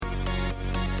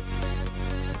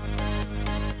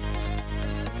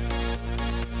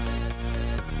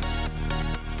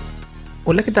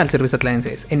Hola, ¿qué tal,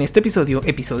 cervezatlenses? En este episodio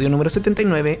número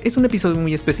 79, es un episodio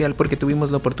muy especial porque tuvimos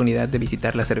la oportunidad de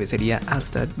visitar la cervecería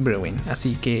Altstadt Brewing.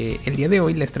 Así que el día de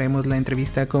hoy les traemos la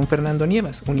entrevista con Fernando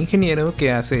Anievas, un ingeniero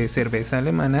que hace cerveza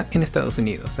alemana en Estados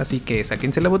Unidos. Así que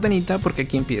sáquense la botanita porque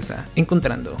aquí empieza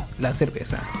Encontrando la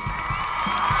Cerveza.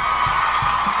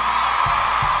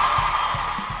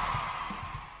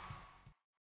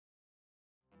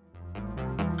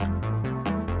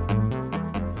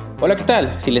 Hola, ¿qué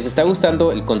tal? Si les está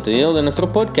gustando el contenido de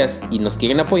nuestro podcast y nos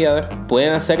quieren apoyar,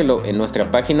 pueden hacerlo en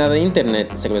nuestra página de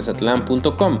internet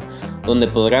cervezatlan.com, donde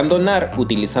podrán donar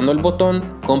utilizando el botón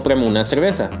Cómprame una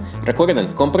cerveza. Recuerden,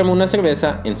 cómprame una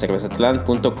cerveza en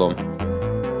cervezatlan.com.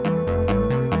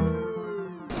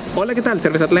 Hola, ¿qué tal,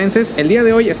 cervezatlenses? El día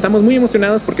de hoy estamos muy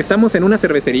emocionados porque estamos en una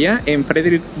cervecería en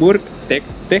Fredericksburg,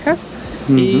 Texas.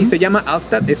 Y se llama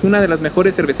Altstadt, es una de las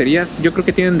mejores cervecerías, yo creo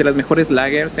que tienen de las mejores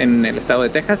lagers en el estado de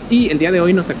Texas. Y el día de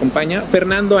hoy nos acompaña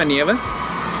Fernando Anievas,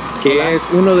 que Hola. Es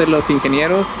uno de los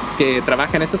ingenieros que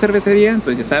trabaja en esta cervecería.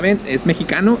 Entonces ya saben, es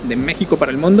mexicano, de México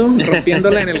para el mundo,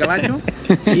 rompiéndola en el gabacho.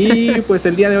 Y pues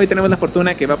el día de hoy tenemos la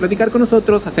fortuna que va a platicar con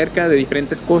nosotros acerca de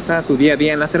diferentes cosas, su día a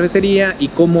día en la cervecería y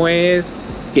cómo es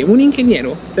que un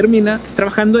ingeniero termina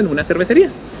trabajando en una cervecería.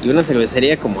 Y una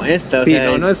cervecería como esta, sí,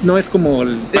 o sea, no es como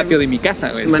el patio de mi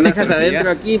casa. Manejas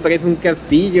adentro aquí, parece un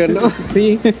castillo, ¿no?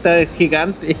 Sí. Está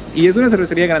gigante. Y es una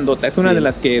cervecería grandota, es una de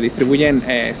las que distribuyen,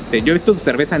 yo he visto su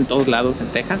cerveza en todos lados en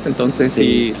Texas, entonces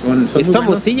sí son es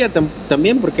famosilla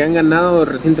también porque han ganado,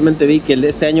 recientemente vi que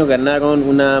este año ganaron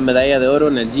una medalla de oro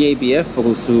en el GABF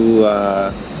por su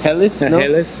Helles, ¿no?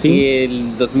 Helles, sí. Y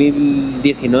el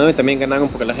 2019 también ganaron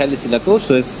por la Helles y la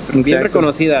Coast. Es bien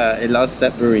reconocida el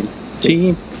Altstadt Brewing.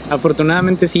 Sí,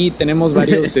 afortunadamente sí, tenemos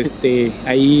varios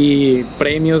ahí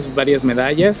premios, varias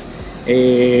medallas.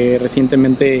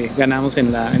 Recientemente ganamos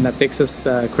en la Texas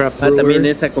Craft Brewer. También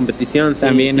esa competición.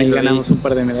 También ahí ganamos un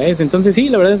par de medallas. Entonces sí,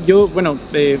 la verdad yo,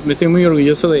 me estoy muy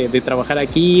orgulloso de trabajar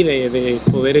aquí, de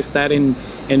poder estar en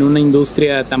una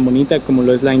industria tan bonita como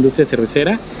lo es la industria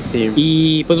cervecera. Sí.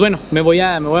 Y pues bueno, me voy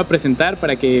a presentar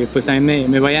para que pues también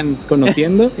me vayan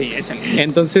conociendo. Sí, échale.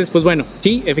 Entonces, pues bueno,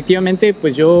 sí, efectivamente,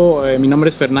 pues yo, mi nombre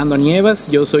es Fernando Anievas,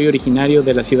 yo soy originario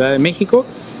de la Ciudad de México.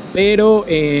 Pero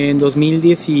en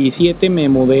 2017 me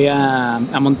mudé a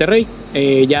Monterrey.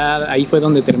 Ya ahí fue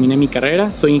donde terminé mi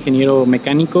carrera. Soy ingeniero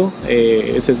mecánico,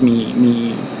 esa es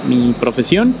mi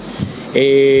profesión.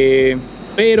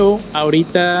 Pero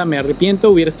ahorita me arrepiento,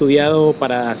 hubiera estudiado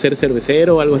para ser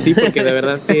cervecero o algo así, porque de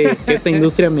verdad que esta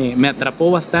industria me atrapó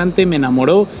bastante, me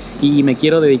enamoró y me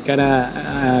quiero dedicar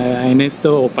en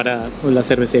esto o para las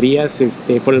cervecerías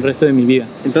por el resto de mi vida.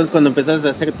 Entonces, cuando empezaste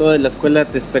a hacer todo en la escuela,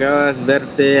 ¿te esperabas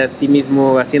verte a ti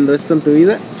mismo haciendo esto en tu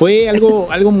vida? Fue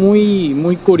algo muy,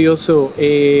 muy curioso.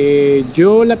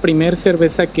 Yo la primer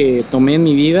cerveza que tomé en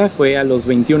mi vida fue a los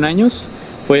 21 años.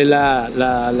 Fue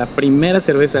la primera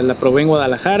cerveza, la probé en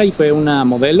Guadalajara y fue una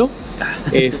modelo.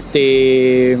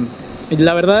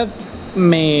 La verdad,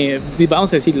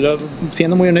 vamos a decirlo,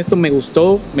 siendo muy honesto, me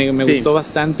gustó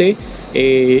bastante.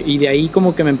 Y de ahí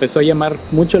como que me empezó a llamar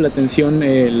mucho la atención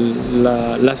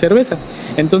la cerveza.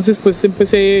 Entonces pues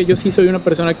empecé, yo sí soy una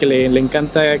persona que le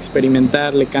encanta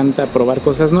experimentar, le encanta probar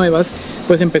cosas nuevas.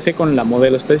 Pues empecé con la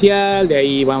modelo especial, de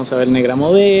ahí vamos a ver negra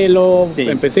modelo,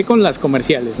 empecé con las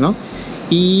comerciales, ¿no?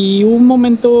 Y un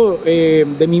momento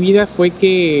de mi vida fue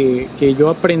que yo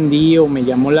aprendí o me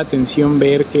llamó la atención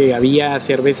ver que había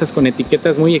cervezas con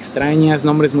etiquetas muy extrañas,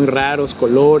 nombres muy raros,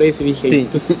 colores, y dije,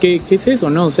 pues, ¿qué es eso,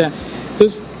 no? O sea,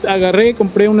 entonces agarré,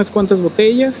 compré unas cuantas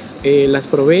botellas, las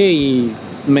probé y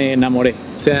me enamoré.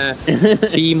 O sea,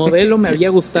 si Modelo me había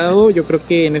gustado, yo creo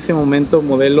que en ese momento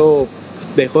Modelo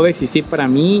dejó de existir para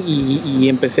mí y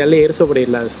empecé a leer sobre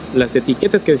las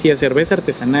etiquetas que decía cerveza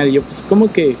artesanal. Y yo, pues, ¿cómo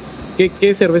que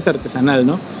qué es cerveza artesanal,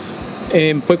 no?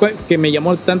 Fue que me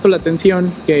llamó tanto la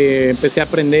atención que empecé a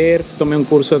aprender, tomé un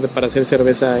curso para hacer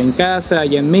cerveza en casa,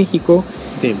 allá en México.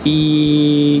 Sí.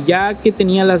 Y ya que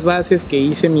tenía las bases, que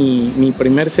hice mi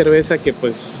primer cerveza, que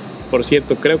pues, por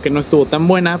cierto, creo que no estuvo tan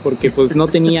buena porque pues no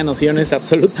tenía nociones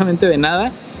absolutamente de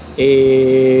nada.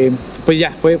 Pues ya,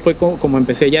 fue como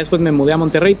empecé. Ya después me mudé a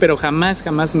Monterrey, pero jamás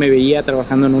me veía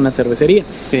trabajando en una cervecería.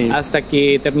 Sí. Hasta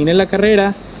que terminé la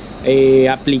carrera,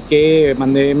 apliqué,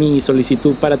 mandé mi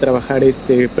solicitud para trabajar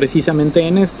precisamente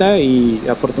en esta y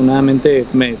afortunadamente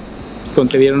me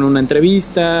concedieron una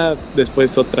entrevista,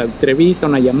 después otra entrevista,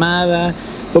 una llamada.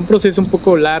 Fue un proceso un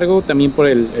poco largo también por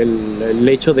el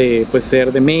hecho de pues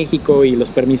ser de México y los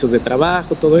permisos de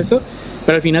trabajo, todo eso.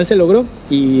 Pero al final se logró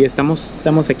y estamos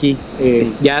aquí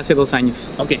ya hace 2 años.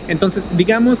 Ok, entonces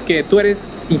digamos que tú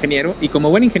eres ingeniero y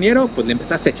como buen ingeniero, pues le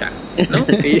empezaste a echar, ¿no?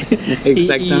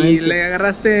 Exactamente. Y le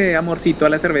agarraste amorcito a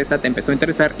la cerveza, te empezó a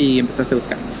interesar y empezaste a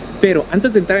buscar. Pero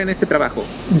antes de entrar en este trabajo,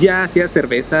 ¿ya hacías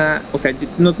cerveza? O sea,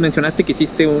 nos mencionaste que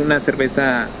hiciste una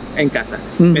cerveza en casa,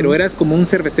 pero ¿eras como un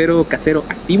cervecero casero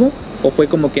activo? ¿O fue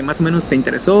como que más o menos te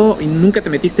interesó y nunca te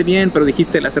metiste bien, pero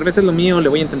dijiste, la cerveza es lo mío, le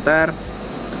voy a intentar?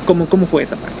 ¿Cómo fue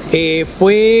esa parte?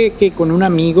 Fue que con un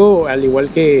amigo, al igual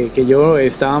que yo,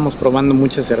 estábamos probando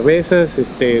muchas cervezas,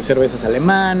 cervezas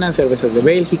alemanas, cervezas de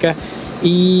Bélgica,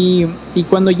 y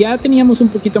cuando ya teníamos un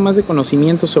poquito más de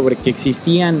conocimiento sobre que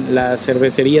existían las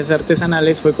cervecerías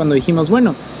artesanales, fue cuando dijimos,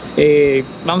 bueno,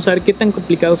 vamos a ver qué tan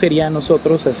complicado sería a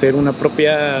nosotros hacer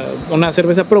una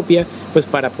cerveza propia, pues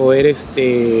para poder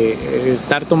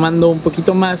estar tomando un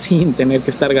poquito más sin tener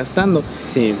que estar gastando.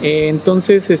 Sí.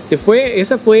 Entonces ese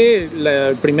fue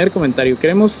el primer comentario.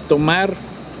 Queremos tomar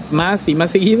más y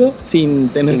más seguido sin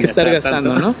tener que estar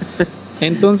gastando, ¿no?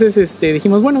 Entonces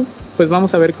dijimos, bueno, pues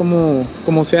vamos a ver cómo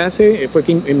se hace. Fue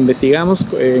que investigamos,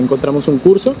 encontramos un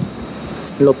curso,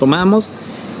 lo tomamos.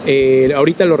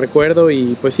 Ahorita lo recuerdo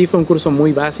y pues sí, fue un curso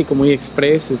muy básico, muy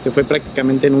express, fue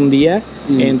prácticamente en un día.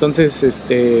 Entonces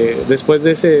después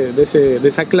de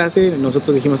esa clase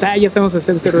nosotros dijimos, ya sabemos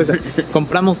hacer cerveza.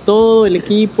 Compramos todo el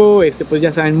equipo, pues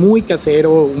ya saben, muy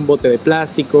casero, un bote de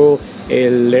plástico,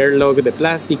 el airlock de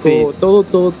plástico, sí.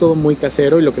 todo muy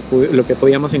casero y lo que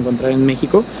podíamos encontrar en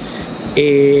México.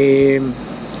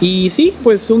 Y sí,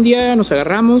 pues un día nos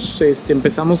agarramos,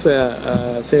 empezamos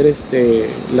a hacer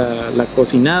la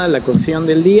cocinada, la cocción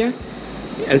del día.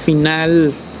 Al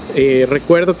final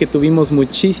recuerdo que tuvimos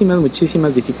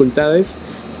muchísimas dificultades,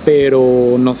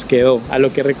 pero nos quedó. A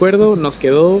lo que recuerdo, nos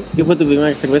quedó. ¿Qué fue tu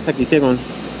primera cerveza que hicieron?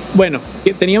 Bueno,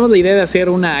 teníamos la idea de hacer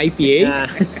una IPA.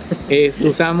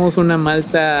 Usamos una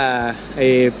malta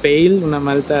pale, una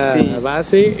malta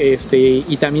base,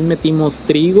 y también metimos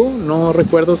trigo. No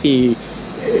recuerdo si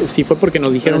fue porque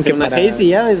nos dijeron que una hazy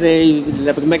ya desde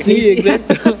la primera hazy. Sí,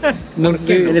 exacto. No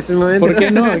sé en ese momento. ¿Por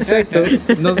qué no? Exacto.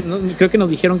 No, creo que nos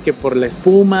dijeron que por la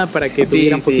espuma, para que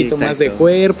tuviera un poquito más de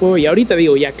cuerpo. Y ahorita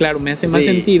digo, ya claro, me hace más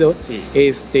sentido.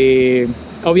 Sí.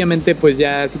 Obviamente, pues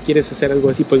ya si quieres hacer algo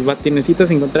así, pues necesitas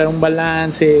encontrar un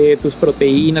balance, tus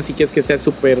proteínas, si quieres que esté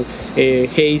súper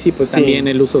hazy, pues también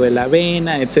el uso de la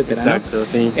avena, etcétera. Exacto, ¿no?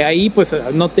 Sí. Ahí pues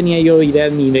no tenía yo idea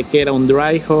ni de qué era un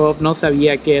dry hop, no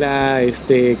sabía que era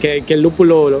que el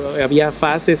lúpulo había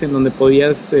fases en donde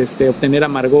podías obtener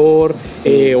amargor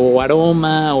o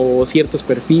aroma o ciertos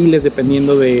perfiles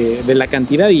dependiendo de la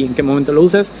cantidad y en qué momento lo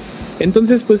usas.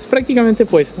 Entonces, pues prácticamente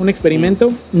pues un experimento.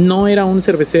 Sí. No era un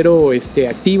cervecero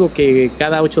activo que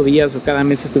cada 8 días o cada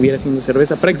mes estuviera haciendo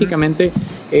cerveza. Prácticamente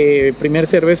primer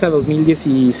cerveza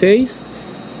 2016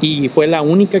 y fue la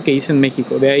única que hice en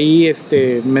México. De ahí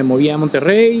me moví a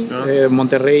Monterrey,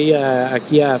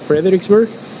 aquí a Fredericksburg.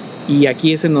 Y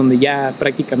aquí es en donde ya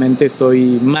prácticamente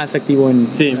estoy más activo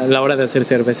a la hora de hacer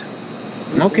cerveza.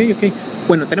 Ok.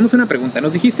 Bueno, tenemos una pregunta.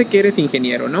 Nos dijiste que eres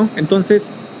ingeniero, ¿no?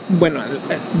 Entonces, bueno,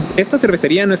 esta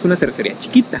cervecería no es una cervecería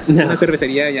chiquita, es una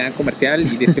cervecería ya comercial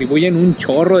y distribuyen un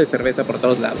chorro de cerveza por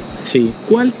todos lados. Sí.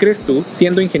 ¿Cuál crees tú,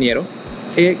 siendo ingeniero,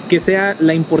 que sea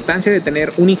la importancia de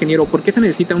tener un ingeniero? ¿Por qué se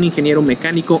necesita un ingeniero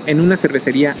mecánico en una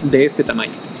cervecería de este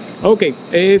tamaño? Ok,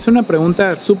 es una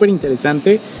pregunta súper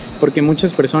interesante porque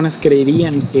muchas personas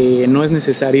creerían que no es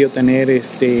necesario tener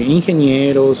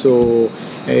ingenieros o...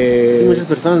 Sí, muchas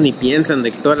personas ni piensan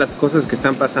de todas las cosas que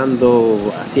están pasando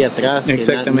hacia atrás.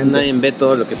 Exactamente. Nadie ve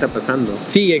todo lo que está pasando.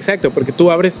 Sí, exacto, porque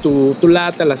tú abres tu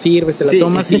lata, la sirves, te la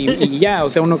tomas y ya,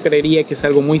 o sea, uno creería que es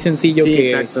algo muy sencillo,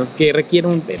 que requiere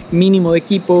un mínimo de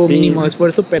equipo, mínimo de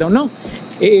esfuerzo, pero no.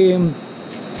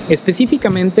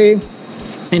 Específicamente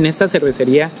en esta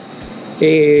cervecería,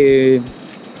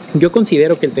 yo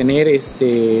considero que el tener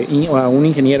a un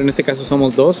ingeniero, en este caso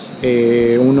somos dos,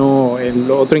 el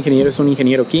otro ingeniero es un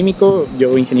ingeniero químico,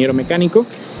 yo ingeniero mecánico.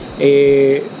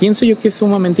 Pienso yo que es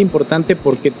sumamente importante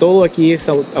porque todo aquí es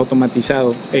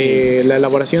automatizado. La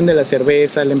elaboración de la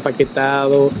cerveza, el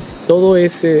empaquetado, todo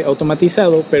es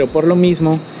automatizado, pero por lo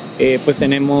mismo pues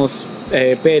tenemos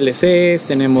PLCs,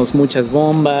 tenemos muchas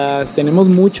bombas, tenemos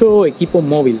mucho equipo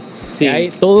móvil.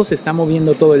 Todo se está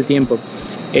moviendo todo el tiempo.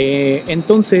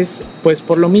 Entonces, pues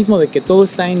por lo mismo de que todo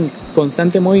está en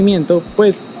constante movimiento,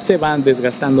 pues se van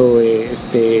desgastando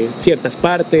ciertas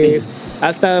partes,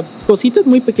 hasta cositas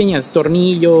muy pequeñas,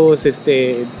 tornillos,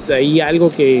 ahí algo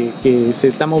que se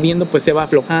está moviendo, pues se va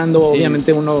aflojando.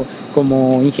 Obviamente uno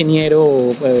como ingeniero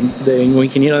o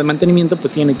ingeniero de mantenimiento,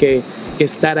 pues tiene que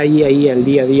estar ahí al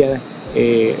día a día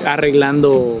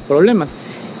arreglando problemas.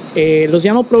 Los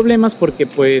llamo problemas porque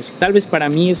pues tal vez para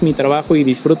mí es mi trabajo y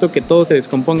disfruto que todo se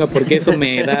descomponga porque eso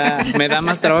me da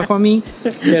más trabajo a mí,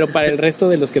 pero para el resto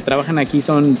de los que trabajan aquí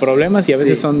son problemas y a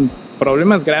veces son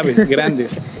problemas graves,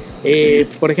 grandes.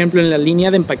 Por ejemplo, en la línea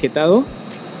de empaquetado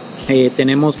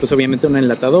tenemos pues obviamente una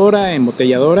enlatadora,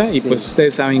 embotelladora y pues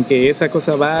ustedes saben que esa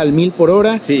cosa va al 1000 por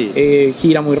hora,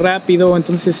 gira muy rápido,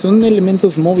 entonces son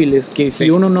elementos móviles que si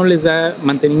uno no les da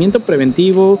mantenimiento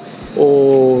preventivo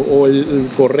o el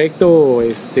correcto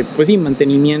pues sí,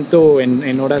 mantenimiento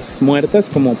en horas muertas,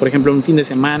 como por ejemplo un fin de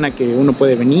semana que uno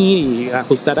puede venir y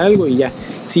ajustar algo y ya,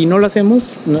 si no lo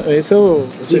hacemos eso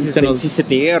si se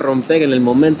te llega a romper en el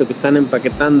momento que están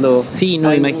empaquetando,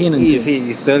 imagínense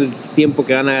y todo el tiempo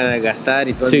que van a gastar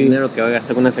y todo el dinero que va a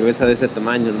gastar una cerveza de ese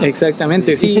tamaño, ¿no?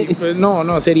 Exactamente, pues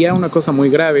no, sería una cosa muy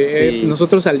grave.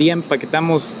 Nosotros al día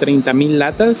empaquetamos 30,000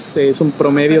 latas, es un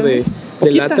promedio de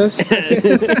latas.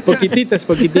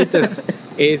 Poquititas.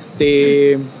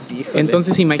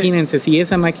 Entonces imagínense, si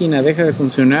esa máquina deja de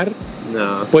funcionar,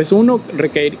 pues uno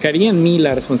recaería en mí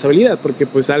la responsabilidad, porque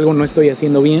pues algo no estoy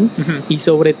haciendo bien, y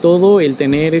sobre todo el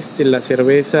tener la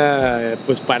cerveza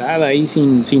pues parada ahí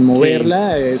sin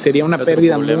moverla, sería una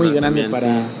pérdida muy grande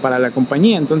para la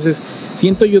compañía. Entonces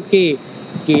siento yo que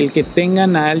el que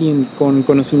tengan a alguien con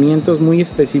conocimientos muy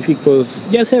específicos,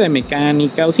 ya sea de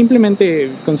mecánica o simplemente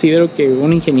considero que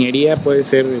una ingeniería puede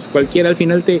ser cualquiera, al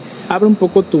final te abre un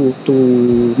poco tu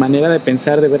manera de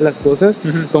pensar, de ver las cosas,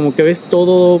 como que ves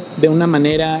todo de una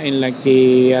manera en la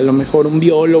que a lo mejor un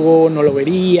biólogo no lo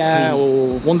vería,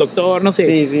 o un doctor, no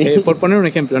sé, por poner un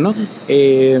ejemplo, ¿no?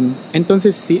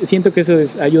 Entonces siento que eso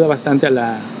ayuda bastante a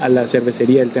la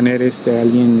cervecería, el tener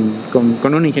alguien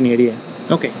con una ingeniería.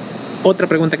 Ok. Otra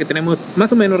pregunta que tenemos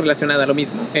más o menos relacionada a lo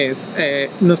mismo es,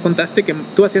 nos contaste que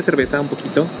tú hacías cerveza un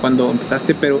poquito cuando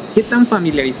empezaste, pero ¿qué tan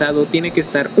familiarizado tiene que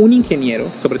estar un ingeniero,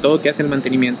 sobre todo que hace el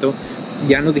mantenimiento?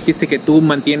 Ya nos dijiste que tú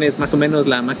mantienes más o menos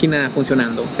la máquina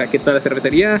funcionando, o sea, que toda la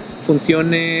cervecería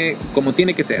funcione como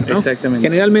tiene que ser, ¿no? Exactamente.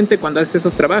 Generalmente cuando haces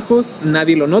esos trabajos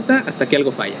nadie lo nota hasta que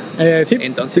algo falla.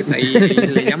 Entonces ahí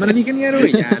le llaman al ingeniero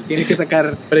y ya tiene que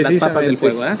sacar las papas del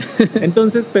fuego, ¿eh?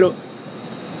 Entonces, pero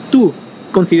tú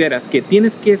 ¿consideras que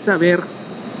tienes que saber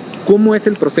cómo es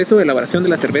el proceso de elaboración de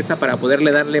la cerveza para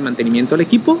poderle darle mantenimiento al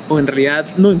equipo, o en realidad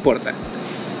no importa?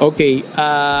 Ok,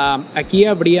 aquí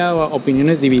habría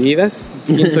opiniones divididas,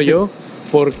 pienso yo,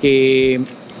 porque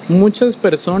muchas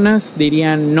personas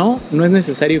dirían no es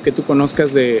necesario que tú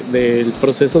conozcas del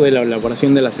proceso de la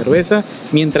elaboración de la cerveza,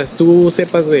 mientras tú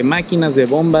sepas de máquinas, de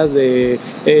bombas, de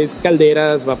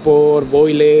calderas, vapor,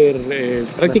 boiler,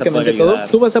 prácticamente todo,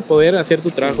 tú vas a poder hacer tu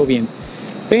trabajo bien.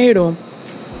 Pero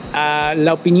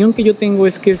la opinión que yo tengo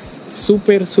es que es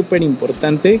súper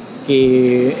importante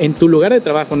que en tu lugar de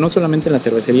trabajo, no solamente en la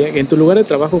cervecería, en tu lugar de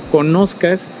trabajo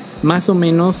conozcas más o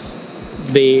menos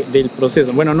del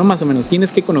proceso. Bueno, no más o menos,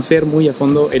 tienes que conocer muy a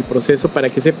fondo el proceso para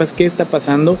que sepas qué está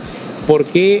pasando, por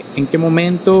qué, en qué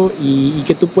momento, y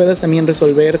que tú puedas también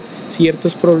resolver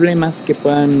ciertos problemas que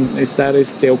puedan estar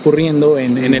ocurriendo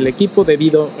en el equipo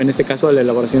debido, en este caso, a la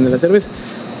elaboración de la cerveza.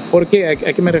 ¿Por qué? ¿A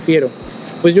qué me refiero?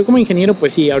 Pues yo como ingeniero,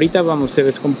 pues sí, ahorita se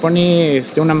descompone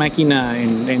una máquina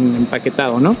en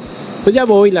empaquetado, ¿no? Pues ya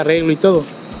voy, la arreglo y todo.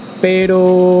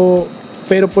 Pero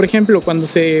por ejemplo, cuando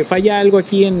se falla algo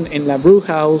aquí en la brew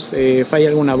house, falla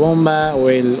alguna bomba o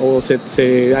algo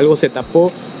se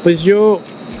tapó, pues yo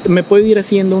me puedo ir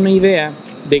haciendo una idea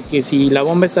de que si la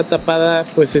bomba está tapada,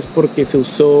 pues es porque se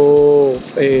usó,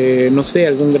 no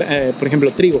sé, por ejemplo,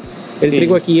 trigo. El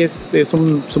trigo aquí es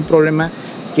un problema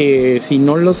que si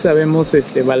no lo sabemos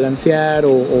balancear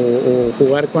o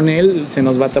jugar con él, se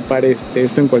nos va a tapar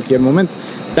esto en cualquier momento.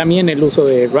 También el uso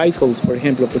de rice hulls, por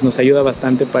ejemplo, pues nos ayuda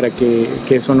bastante para que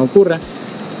eso no ocurra,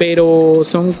 pero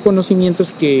son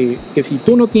conocimientos que si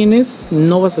tú no tienes,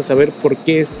 no vas a saber por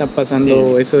qué está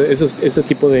pasando ese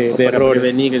tipo de errores. Para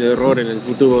prevenir el error en el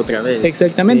futuro otra vez.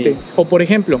 Exactamente. O por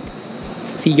ejemplo,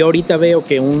 si yo ahorita veo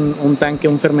que un tanque,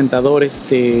 un fermentador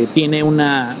tiene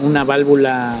una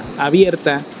válvula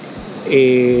abierta,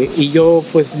 y yo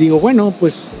pues digo, bueno,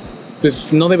 pues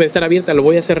no debe estar abierta, lo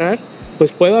voy a cerrar,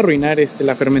 pues puedo arruinar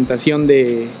la fermentación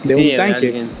de un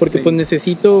tanque, porque pues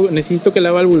necesito que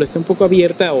la válvula esté un poco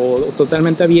abierta o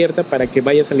totalmente abierta para que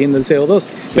vaya saliendo el CO2.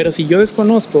 Pero si yo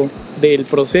desconozco del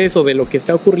proceso, de lo que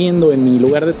está ocurriendo en mi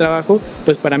lugar de trabajo,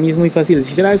 pues para mí es muy fácil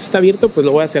decir, eso está abierto, pues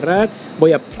lo voy a cerrar,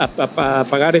 voy a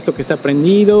apagar esto que está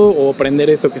prendido o prender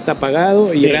esto que está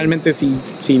apagado, y realmente si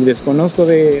desconozco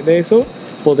de eso,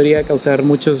 podría causar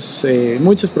muchos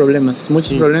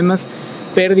problemas,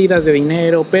 pérdidas de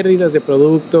dinero, pérdidas de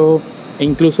producto e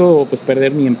incluso pues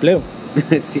perder mi empleo.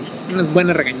 Sí. Unas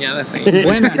buenas regañadas ahí.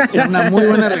 Una muy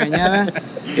buena regañada.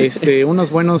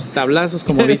 Unos buenos tablazos,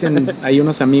 como dicen, hay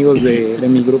unos amigos de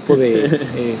mi grupo de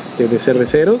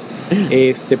cerveceros.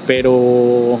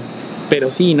 Pero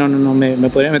sí, no, me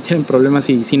podría meter en problemas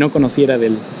si no conociera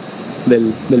del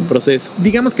proceso.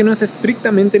 Digamos que no es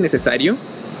estrictamente necesario,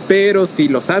 pero si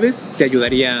lo sabes, te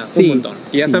ayudaría un montón.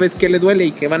 Y ya sabes qué le duele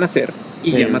y qué van a hacer.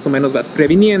 Y ya más o menos vas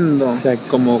previniendo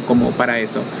como para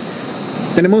eso.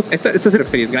 Tenemos, esta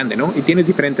cervecería es grande, ¿no? Y tienes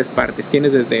diferentes partes.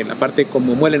 Tienes desde la parte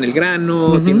como muelen el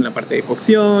grano, tienes la parte de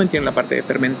cocción, tienes la parte de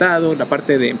fermentado, la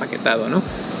parte de empaquetado, ¿no?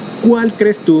 ¿Cuál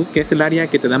crees tú que es el área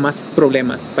que te da más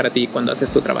problemas para ti cuando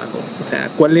haces tu trabajo? O sea,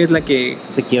 ¿cuál es la que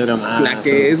se quiebra más? La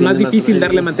que es más difícil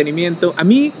darle mantenimiento. A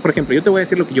mí, por ejemplo, yo te voy a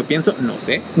decir lo que yo pienso, no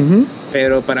sé.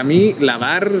 Pero para mí,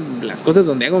 lavar las cosas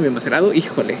donde hago mi macerado,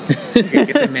 híjole,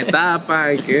 que se me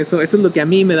tapa y que eso es lo que a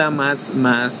mí me da más,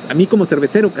 a mí como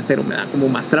cervecero casero me da como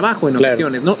más trabajo en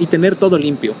ocasiones, ¿no? Y tener todo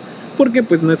limpio. Porque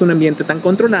pues no es un ambiente tan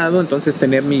controlado, entonces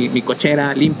tener mi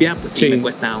cochera limpia, pues sí me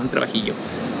cuesta un trabajillo.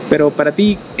 Pero para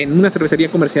ti, en una cervecería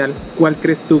comercial, ¿cuál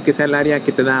crees tú que sea el área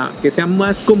que te da, que sea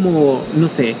más como, no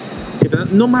sé, que te da,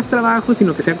 no más trabajo,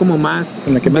 sino que sea como más,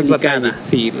 en la que más batalla?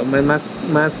 Sí, lo más,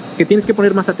 que tienes que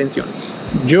poner más atención.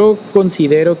 Yo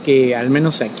considero que al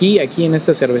menos aquí en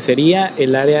esta cervecería,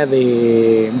 el área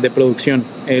de producción,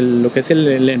 lo que es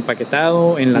el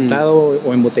empaquetado, enlatado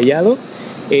o embotellado,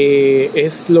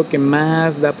 es lo que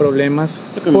más da problemas.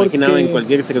 Lo que me imaginaba en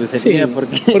cualquier cervecería,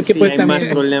 porque pues hay también, más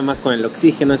problemas con el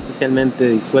oxígeno, especialmente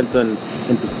disuelto en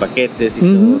tus paquetes y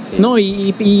todo. Sí. No,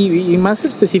 y más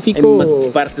específico. Hay más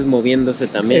partes moviéndose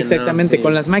también. Exactamente, ¿no?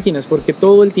 con las máquinas, porque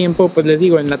todo el tiempo, pues les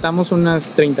digo, enlatamos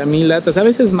unas 30,000 latas, a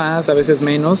veces más, a veces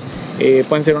menos,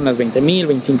 pueden ser unas 20,000,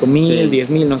 25,000,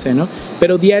 10,000, no sé, ¿no?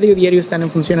 Pero diario están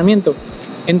en funcionamiento.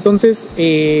 Entonces,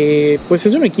 pues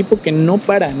es un equipo que no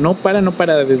para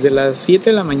desde las 7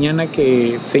 de la mañana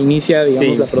que se inicia,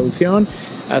 digamos, la producción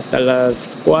hasta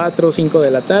las 4 o 5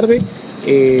 de la tarde.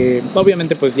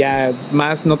 Obviamente, pues ya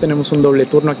más no tenemos un doble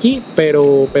turno aquí,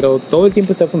 pero todo el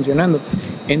tiempo está funcionando.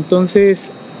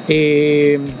 Entonces,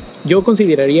 yo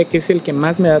consideraría que es el que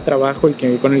más me da trabajo,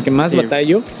 con el que más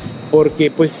batallo.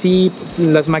 Porque pues sí,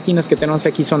 las máquinas que tenemos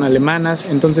aquí son alemanas,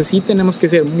 entonces sí tenemos que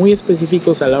ser muy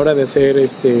específicos a la hora de hacer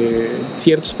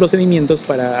ciertos procedimientos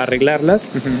para arreglarlas.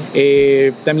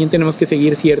 También tenemos que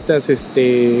seguir ciertas,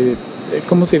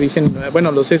 ¿cómo se dicen?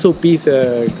 Bueno, los SOPs,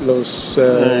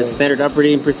 Standard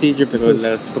Operating Procedure, pero pues,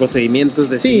 los procedimientos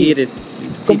de seguir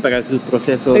para su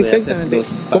proceso de hacer los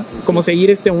pasos. Como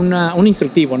seguir un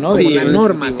instructivo, ¿no? Sí, la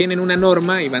norma, tienen una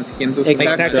norma y van siguiendo su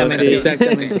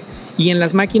Exactamente. Y en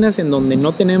las máquinas en donde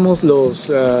no tenemos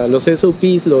los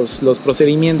SOPs, los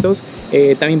procedimientos,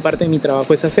 también parte de mi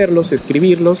trabajo es hacerlos,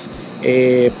 escribirlos,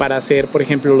 para hacer, por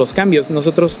ejemplo, los cambios.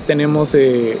 Nosotros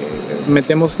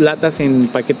metemos latas en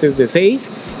paquetes de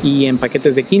 6 y en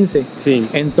paquetes de 15. Sí.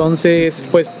 Entonces,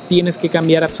 pues tienes que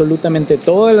cambiar absolutamente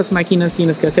todas las máquinas,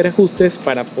 tienes que hacer ajustes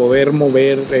para poder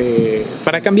mover,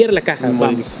 para cambiar la caja,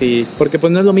 vamos. Sí. Porque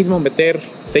pues no es lo mismo meter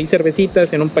 6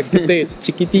 cervecitas en un paquete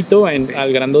chiquitito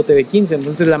al grandote de 15.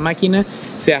 Entonces la máquina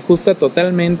se ajusta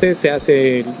totalmente, se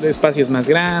hace espacios más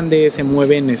grandes, se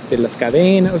mueven las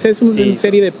cadenas, o sea, es una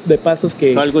serie de pasos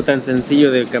que... Algo tan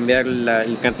sencillo de cambiar la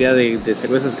cantidad de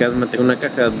cervezas que vas a meter en una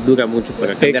caja dura mucho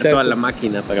para cambiar toda la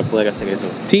máquina para poder hacer eso.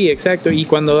 Sí, exacto, y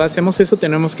cuando hacemos eso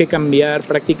tenemos que cambiar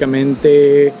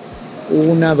prácticamente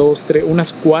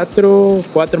unas cuatro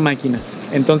máquinas.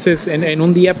 Entonces en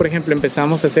un día, por ejemplo,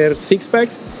 empezamos a hacer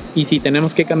 6-packs y si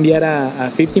tenemos que cambiar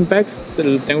a 15-packs,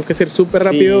 tengo que ser súper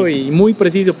rápido y muy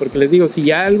preciso, porque les digo,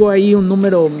 si algo ahí, un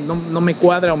número no me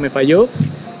cuadra o me falló,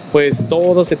 pues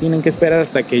todos se tienen que esperar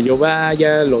hasta que yo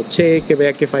vaya, lo cheque,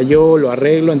 vea que falló, lo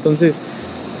arreglo. Entonces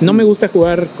no me gusta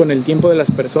jugar con el tiempo de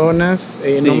las personas,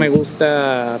 no me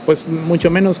gusta, pues mucho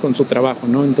menos con su trabajo,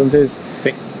 ¿no? Entonces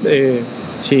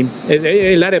sí,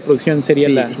 el área de producción sería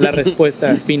la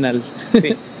respuesta final.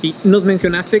 Sí. Y nos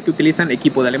mencionaste que utilizan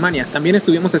equipo de Alemania. También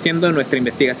estuvimos haciendo nuestra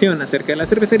investigación acerca de la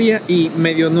cervecería y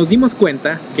medio nos dimos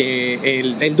cuenta que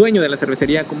el dueño de la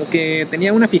cervecería como que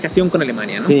tenía una fijación con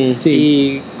Alemania, ¿no? Sí.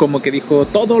 Y como que dijo,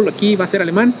 todo lo aquí va a ser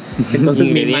alemán. Entonces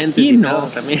me imagino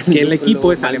que el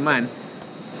equipo es alemán.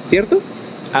 ¿Cierto?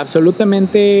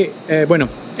 Absolutamente. Bueno,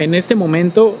 en este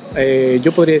momento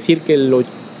yo podría decir que el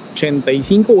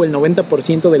 85 o el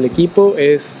 90% del equipo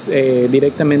es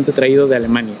directamente traído de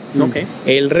Alemania. Okay.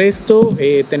 El resto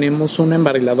tenemos una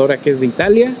embarriladora que es de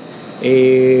Italia.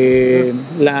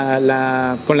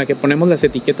 Con la que ponemos las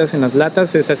etiquetas en las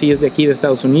latas, esa sí es de aquí de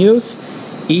Estados Unidos.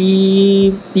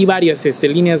 y varias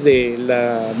líneas de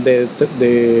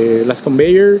las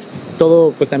conveyor,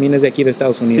 todo pues también es de aquí de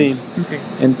Estados Unidos. Sí. Okay.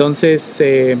 Entonces,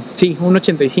 sí, un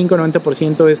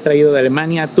 85-90% es traído de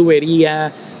Alemania,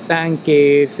 tubería,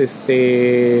 tanques,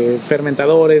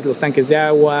 fermentadores, los tanques de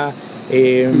agua.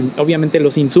 Obviamente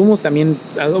los insumos también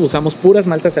usamos puras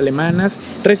maltas alemanas.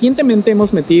 Recientemente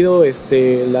hemos metido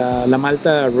la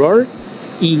malta Rohr,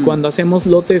 y cuando hacemos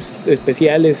lotes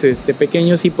especiales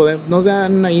pequeños, sí nos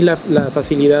dan ahí la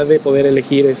facilidad de poder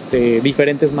elegir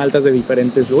diferentes maltas de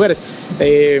diferentes lugares.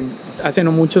 Hace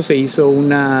no mucho se hizo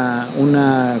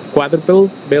una quadruple,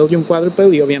 Belgium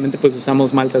quadruple, y obviamente pues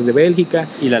usamos maltas de Bélgica.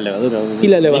 Y la levadura. Y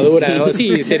la levadura,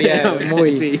 sí, sería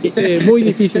muy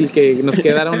difícil que nos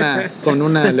quedara con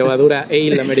una levadura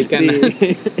ale americana.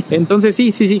 Sí. Entonces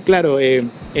sí, claro,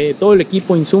 todo el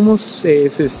equipo insumos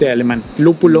es alemán.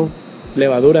 Lúpulo,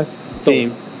 levaduras, todo. Sí.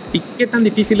 ¿Y qué tan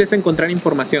difícil es encontrar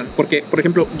información? Porque, por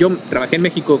ejemplo, yo trabajé en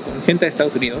México con gente de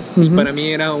Estados Unidos, y para mí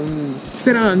era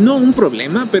no un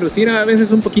problema, pero sí era a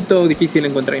veces un poquito difícil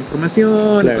encontrar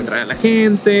información, encontrar a la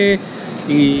gente,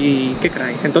 y qué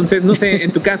caray. Entonces, no sé,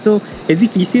 en tu caso, ¿es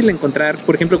difícil encontrar,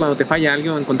 por ejemplo, cuando te falla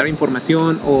algo, encontrar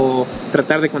información o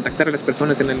tratar de contactar a las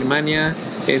personas en Alemania?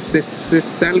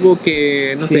 ¿Es algo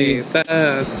que, no sé,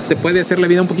 te puede hacer la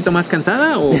vida un poquito más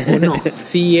cansada o no?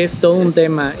 Sí, es todo un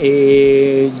tema.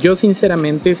 Yo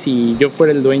sinceramente, si yo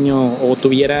fuera el dueño o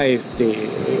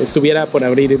estuviera por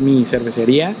abrir mi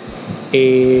cervecería,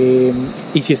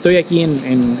 y si estoy aquí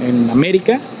en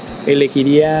América,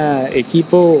 elegiría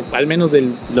equipo al menos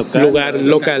del lugar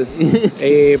local.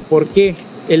 ¿Por qué?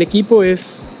 El equipo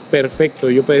es perfecto.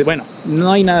 Bueno,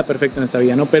 no hay nada perfecto en esta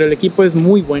vida, ¿no? Pero el equipo es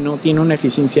muy bueno, tiene una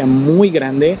eficiencia muy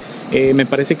grande. Me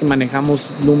parece que manejamos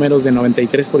números de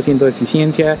 93% de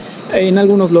eficiencia. En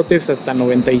algunos lotes hasta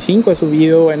 95% ha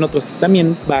subido, en otros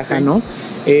también baja, ¿no?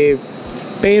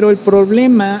 Pero el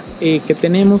problema que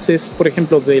tenemos es, por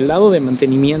ejemplo, del lado de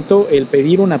mantenimiento, el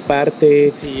pedir una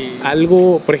parte,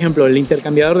 algo, por ejemplo, el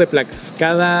intercambiador de placas.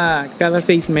 Cada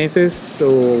 6 meses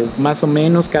o más o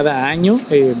menos cada año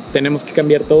tenemos que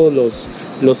cambiar todos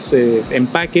los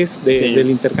empaques del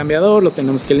intercambiador, los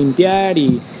tenemos que limpiar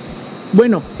y...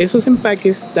 Bueno, esos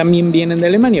empaques también vienen de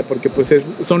Alemania porque pues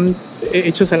son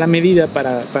hechos a la medida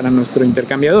para nuestro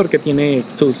intercambiador, que tiene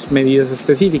sus medidas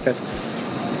específicas.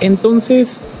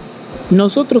 Entonces,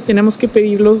 nosotros tenemos que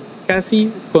pedirlo casi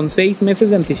con 6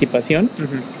 meses de anticipación.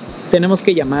 Tenemos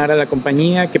que llamar a la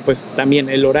compañía, que pues también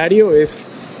el horario es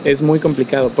muy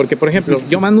complicado. Porque, por ejemplo,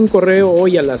 yo mando un correo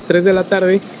hoy a las 3 de la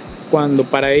tarde, cuando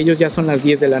para ellos ya son las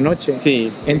 10 de la noche.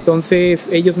 Sí. Entonces,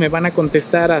 ellos me van a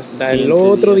contestar hasta el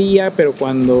otro día, pero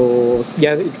cuando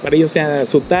ya para ellos sea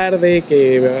su tarde,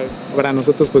 que para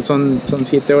nosotros pues son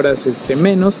 7 horas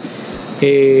menos.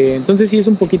 Entonces sí es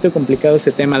un poquito complicado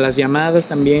ese tema. Las llamadas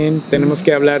también tenemos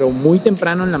que hablar o muy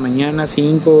temprano en la mañana,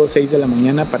 5 o 6 de la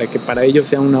mañana, para que para ellos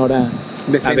sea una hora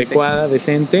adecuada,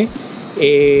 decente.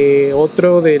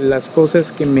 Otro de las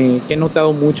cosas que he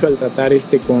notado mucho al tratar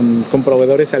con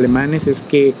proveedores alemanes es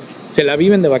que se la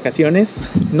viven de vacaciones.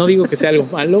 No digo que sea algo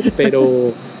malo,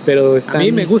 pero están... A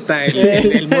mí me gusta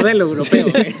el modelo europeo.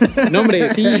 No, hombre,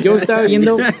 sí, yo estaba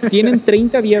viendo, tienen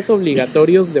 30 días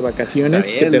obligatorios de vacaciones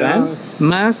bien, que te dan,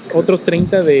 más otros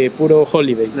 30 de puro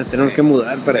holiday. Nos tenemos que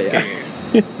mudar para allá.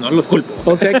 No los culpo.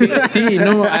 O sea que sí,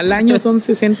 no, al año son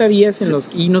 60 días en los...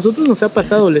 Y nosotros nos ha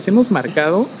pasado, les hemos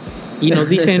marcado y nos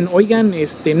dicen, oigan,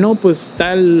 no, pues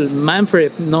tal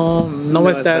Manfred no va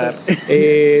a estar.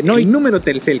 No, el número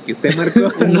Telcel que usted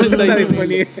marcó no está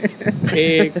disponible.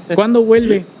 ¿Cuándo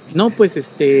vuelve? No, pues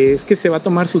es que se va a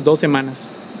tomar sus 2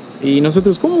 semanas. Y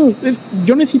nosotros, ¿cómo?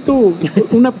 Yo necesito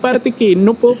una parte que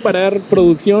no puedo parar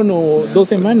producción o 2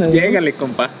 semanas, ¿no? Llégale,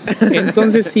 compa.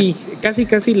 Entonces sí,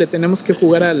 casi le tenemos que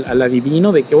jugar al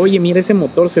adivino de que, oye, mira, ese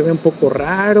motor se ve un poco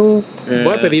raro,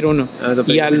 voy a pedir uno.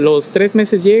 Y a los 3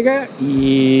 meses llega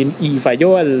y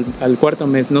falló al 4º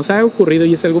mes. Nos ha ocurrido,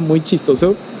 y es algo muy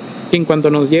chistoso, que en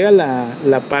cuanto nos llega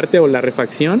la parte o la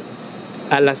refacción,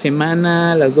 a la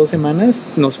semana, a las 2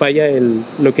 semanas, nos falla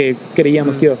lo que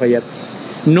creíamos que iba a fallar.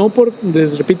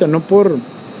 Les repito, no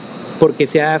porque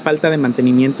sea falta de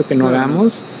mantenimiento que no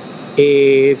hagamos,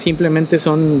 simplemente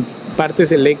son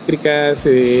partes eléctricas,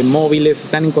 móviles,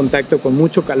 están en contacto con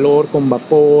mucho calor, con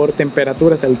vapor,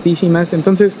 temperaturas altísimas,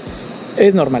 entonces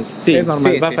es normal,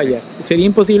 va a fallar. Sería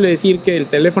imposible decir que el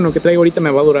teléfono que traigo ahorita me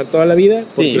va a durar toda la vida.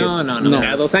 No,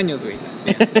 cada 2 años, güey.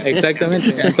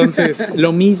 Exactamente, entonces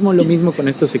lo mismo con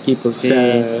estos equipos, o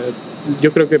sea,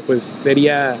 yo creo que pues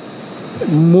sería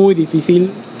muy difícil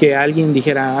que alguien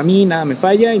dijera, a mí nada me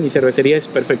falla y mi cervecería es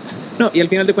perfecta. No, y al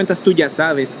final de cuentas tú ya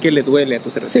sabes qué le duele a tu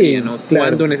cervecería, sí, ¿no? Claro.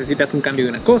 Cuándo necesitas un cambio de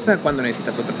una cosa, cuándo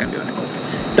necesitas otro cambio de una cosa.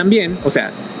 También, o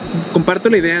sea, comparto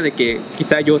la idea de que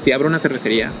quizá yo, si abro una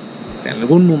cervecería, en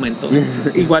algún momento,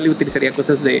 igual utilizaría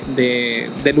cosas del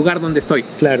lugar donde estoy.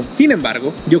 Claro. Sin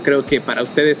embargo, yo creo que para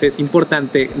ustedes es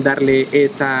importante darle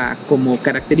esa como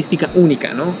característica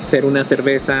única, ¿no? Ser una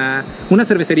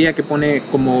cervecería que pone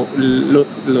como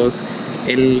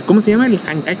 ¿cómo se llama? El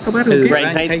Reinheitsgebot. El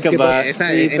Reinheitsgebot.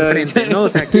 Esa enfrente, ¿no? O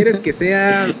sea, quieres que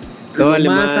sea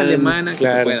lo más alemana que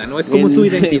se pueda, ¿no? Es como su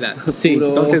identidad. Sí.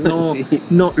 Entonces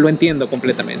no lo entiendo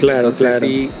completamente. Claro, entonces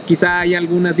sí, quizá hay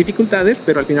algunas dificultades,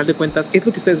 pero al final de cuentas es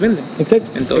lo que ustedes venden.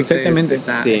 Exacto. Entonces, exactamente.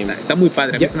 Está muy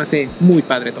padre. A mí se me hace muy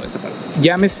padre toda esa parte.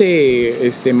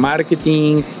 Llámese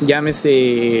marketing,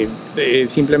 llámese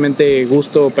simplemente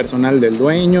gusto personal del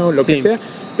dueño, lo que sea,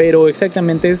 pero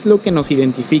exactamente es lo que nos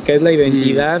identifica, es la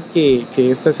identidad que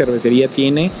esta cervecería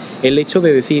tiene, el hecho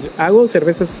de decir, hago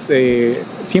cervezas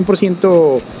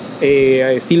 100%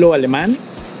 estilo alemán,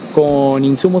 con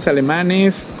insumos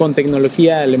alemanes, con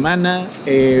tecnología alemana.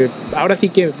 Ahora sí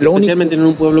que lo especialmente único,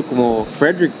 en un pueblo como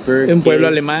Fredericksburg, un pueblo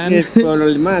alemán. Es pueblo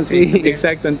alemán, sí.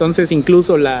 Exacto, entonces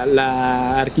incluso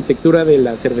la arquitectura de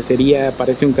la cervecería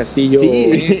parece un castillo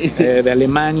de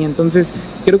Alemania. Entonces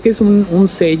creo que es un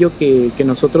sello que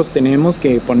nosotros tenemos,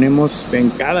 que ponemos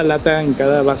en cada lata, en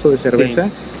cada vaso de cerveza.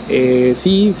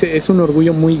 Sí, es un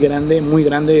orgullo muy grande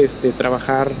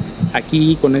trabajar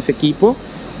aquí con ese equipo,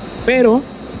 pero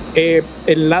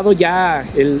el lado ya,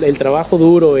 el trabajo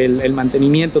duro, el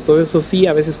mantenimiento, todo eso sí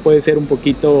a veces puede ser un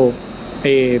poquito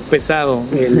pesado,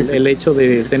 el hecho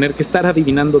de tener que estar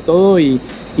adivinando todo y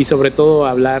sobre todo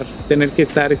tener que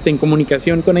estar en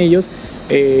comunicación con ellos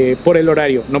por el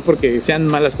horario, no porque sean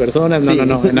malas personas,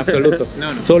 no, en absoluto.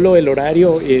 No. Solo el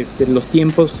horario, los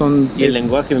tiempos son... Y el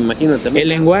lenguaje, me imagino, también. El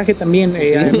lenguaje también,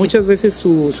 muchas veces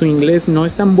su inglés no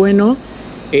es tan bueno.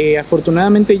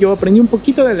 Afortunadamente yo aprendí un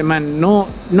poquito de alemán. No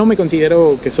me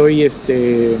considero que soy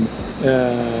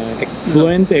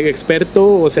fluente,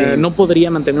 experto, o sea, no podría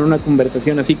mantener una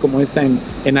conversación así como esta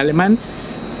en alemán,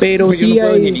 pero pues sí yo no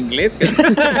puedo hay ni en inglés.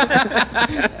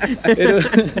 pero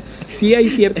sí hay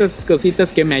ciertas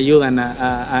cositas que me ayudan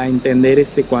a entender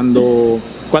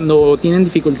cuando tienen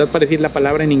dificultad para decir la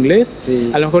palabra en inglés.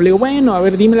 A lo mejor le digo, bueno, a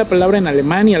ver, dime la palabra en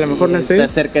alemán y a lo mejor la sé. Está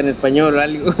cerca en español o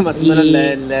algo, más o menos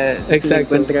exacto. la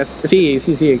encuentras. Sí,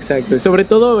 exacto. Y sobre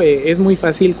todo es muy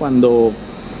fácil cuando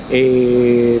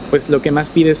pues lo que más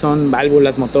pide son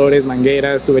válvulas, motores,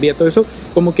 mangueras, tubería, todo eso.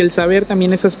 Como que el saber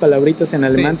también esas palabritas en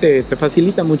alemán te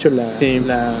facilita mucho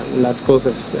las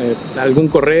cosas. Algún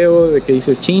correo de que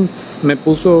dices, chin, me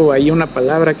puso ahí una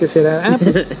palabra, ¿qué será?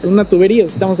 Pues una tubería,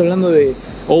 estamos hablando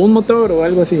o un motor o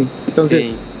algo así.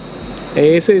 Entonces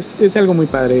es algo muy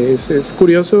padre, es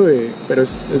curioso, pero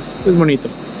es bonito.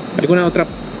 ¿Alguna otra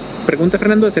pregunta,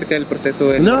 Fernando, acerca del proceso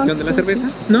de elaboración de la cerveza?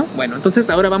 ¿No? Bueno, entonces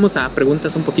ahora vamos a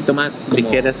preguntas un poquito más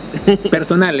ligeras,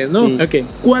 personales, ¿no? Sí. Okay.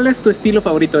 ¿Cuál es tu estilo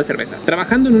favorito de cerveza?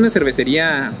 Trabajando en una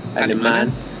cervecería alemana,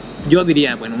 yo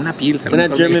diría, bueno, una Pilsen, una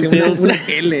German Pilsen, una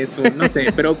Helles, o no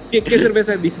sé, pero ¿qué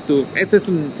cerveza dices tú? Esta es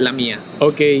la mía.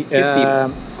 Ok,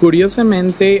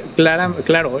 curiosamente,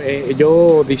 claro,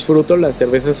 yo disfruto las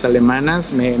cervezas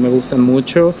alemanas, me gustan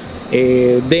mucho.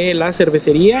 De la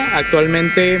cervecería,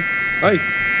 actualmente... ¡Ay!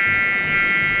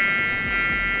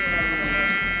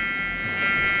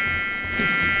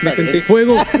 Me sentí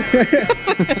fuego.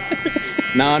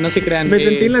 No se crean. Me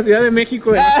sentí en la Ciudad de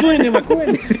México.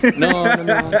 Evacúen. No.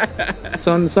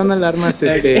 Son alarmas.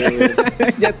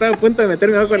 Ya estaba a punto de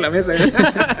meterme abajo en la mesa.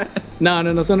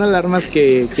 No, son alarmas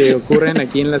que ocurren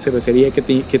aquí en la cervecería que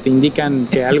te indican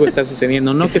que algo está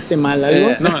sucediendo. No que esté mal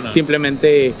algo,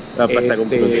 simplemente va a pasar un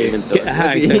procedimiento.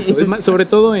 Exacto. Sobre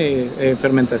todo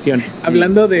fermentación.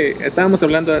 Estábamos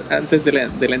hablando antes de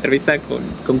la entrevista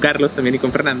con Carlos también y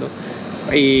con Fernando.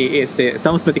 Y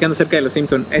estábamos platicando acerca de los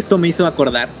Simpson. Esto me hizo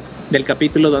acordar del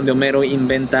capítulo donde Homero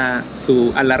inventa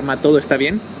su alarma "todo está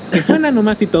bien", que suena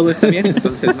nomás y todo está bien.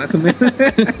 Entonces más o menos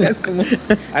es como si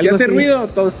hace ruido,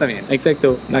 todo está bien.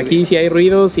 Exacto. Aquí si hay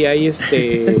ruido, si hay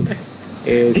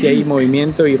si hay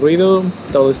movimiento y ruido,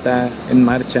 todo está en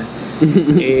marcha.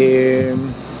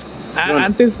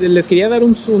 Antes les quería dar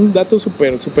un dato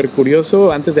súper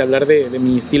curioso antes de hablar de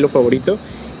mi estilo favorito.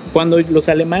 Cuando los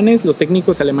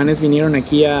técnicos alemanes vinieron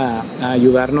aquí a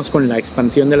ayudarnos con la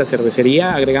expansión de la cervecería,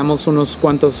 agregamos unos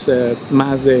cuantos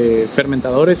más de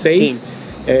fermentadores, 6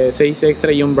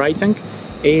 extra y un bright tank.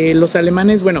 Los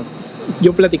alemanes, bueno,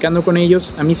 yo platicando con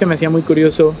ellos, a mí se me hacía muy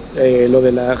curioso lo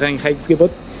de la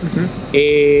Reinheitsgebot,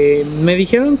 Me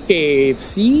dijeron que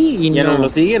sí y ¿Ya no lo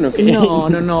siguen o qué?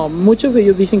 No. Muchos de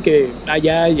ellos dicen que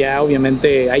allá ya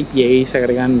obviamente IPAs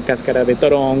agregan cáscara de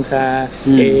toronja,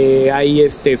 hay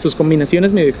sus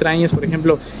combinaciones medio extrañas. Por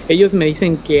ejemplo, ellos me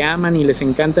dicen que aman y les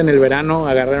encanta en el verano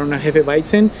agarrar una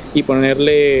Hefeweizen y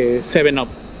ponerle 7-Up.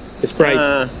 Sprite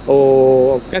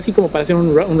o casi como para hacer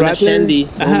un Rattler. Shandy,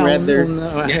 un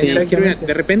Rattler.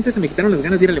 De repente se me quitaron las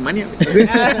ganas de ir a Alemania.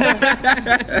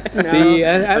 Sí,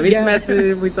 a mí se me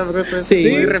hace muy sabroso, sí,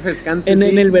 muy refrescante. En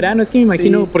el verano es que me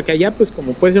imagino, porque allá pues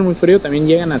como puede ser muy frío, también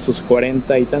llegan a sus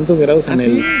 40 y tantos grados en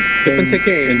el... Yo pensé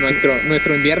que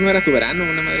nuestro invierno era su verano,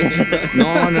 una madre así.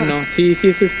 No. Sí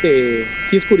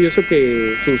es curioso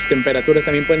que sus temperaturas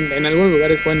también pueden, en algunos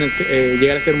lugares pueden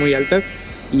llegar a ser muy altas.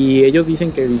 Y ellos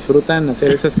dicen que disfrutan hacer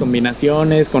esas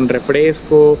combinaciones con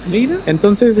refresco. Mira.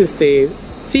 Entonces,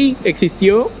 sí,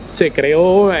 existió, se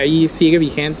creó, ahí sigue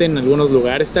vigente en algunos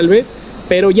lugares tal vez,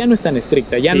 pero ya no es tan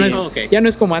estricta. Ya no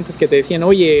es como antes que te decían,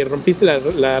 oye, rompiste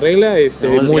la regla,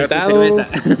 multado,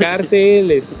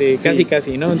 cárcel,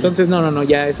 casi, ¿no? Entonces, no,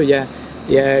 ya eso ya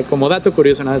como dato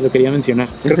curioso, nada, lo quería mencionar.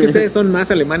 Creo que ustedes son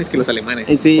más alemanes que los alemanes.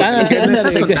 Sí,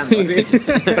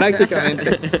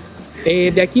 prácticamente.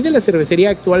 De aquí de la cervecería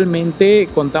actualmente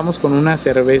contamos con una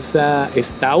cerveza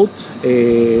Stout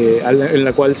en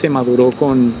la cual se maduró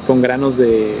con granos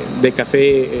de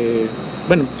café,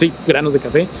 granos de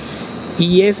café,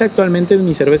 y esa actualmente es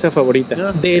mi cerveza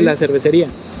favorita de la cervecería.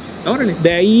 Órale.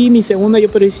 De ahí mi segunda, yo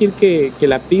puedo decir que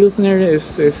la Pilsner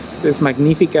es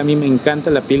magnífica. A mí me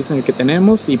encanta la Pilsner que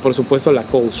tenemos y por supuesto la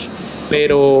Kolsch.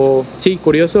 Pero sí,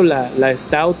 curioso la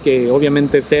Stout, que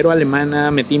obviamente es cero alemana,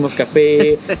 metimos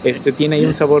café, tiene ahí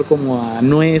un sabor como a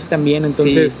nuez también,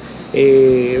 entonces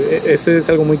ese es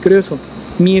algo muy curioso.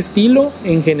 Mi estilo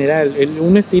en general,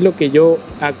 un estilo que yo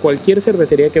a cualquier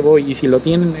cervecería que voy, y si lo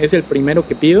tienen es el primero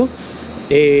que pido,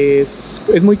 es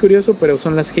muy curioso, pero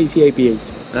son las Hazy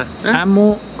IPAs.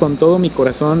 Amo con todo mi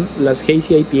corazón las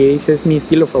Hazy IPAs, es mi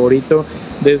estilo favorito.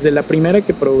 Desde la primera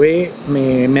que probé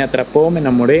me atrapó, me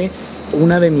enamoré.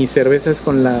 Una de mis cervezas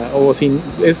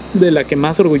es de la que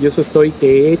más orgulloso estoy,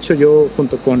 que he hecho yo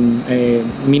junto con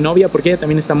mi novia, porque ella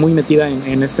también está muy metida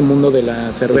en este mundo de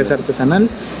la cerveza artesanal.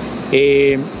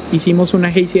 Hicimos una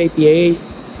Hazy IPA,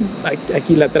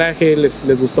 aquí la traje,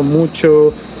 les gustó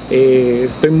mucho.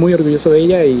 Estoy muy orgulloso de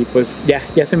ella y pues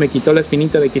ya se me quitó la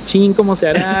espinita de que ¿cómo se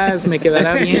hará? ¿Me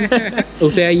quedará bien?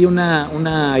 Usé ahí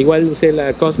igual usé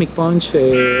la Cosmic Punch,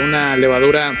 una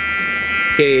levadura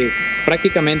que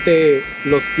prácticamente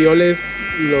los tioles,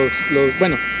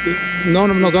 no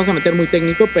nos vamos a meter muy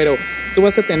técnico, pero tú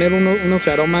vas a tener unos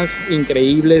aromas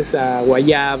increíbles a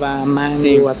guayaba, a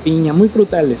mango, a piña, muy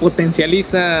frutales.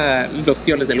 Potencializa los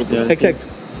tioles de lúpulo. Exacto.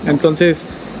 Entonces,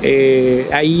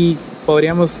 ahí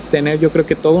podríamos tener, yo creo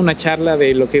que toda una charla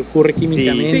de lo que ocurre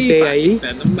químicamente ahí,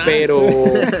 pero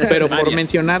por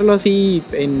mencionarlo así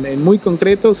en muy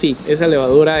concreto, sí, esa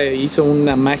levadura hizo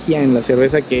una magia en la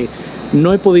cerveza que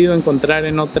no he podido encontrar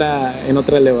en otra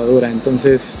levadura.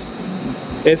 Entonces,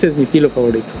 ese es mi estilo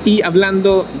favorito. Y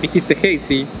hablando, dijiste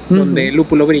Hazy, donde el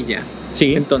lúpulo brilla.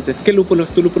 Sí. Entonces, ¿qué lúpulo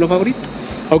es tu lúpulo favorito?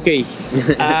 Ok,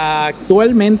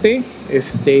 actualmente,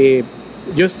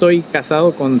 yo estoy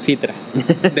casado con Citra.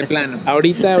 De plano.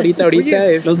 Ahorita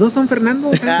Oye, los dos son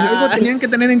Fernando. Algo tenían que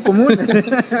tener en común.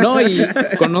 No, y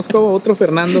conozco otro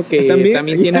Fernando que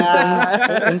también tiene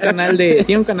un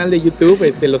canal de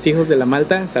YouTube, Los Hijos de la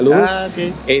Malta. Saludos.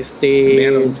 Okay.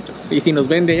 Véanlo, muchachos. Y si nos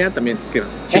ven de allá, también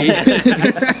suscríbanse. Sí.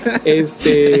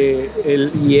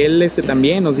 Él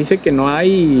también nos dice que no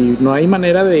hay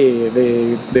manera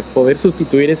de poder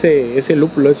sustituir ese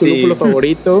lúpulo. Es su lúpulo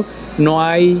favorito. No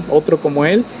hay otro como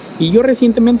él. Y yo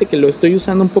recientemente que lo estoy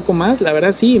usando un poco más, la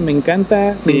verdad sí, me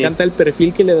encanta el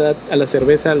perfil que le da a la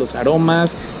cerveza, los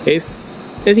aromas, es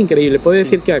increíble. Puedo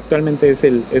decir que actualmente es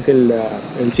el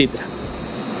Citra.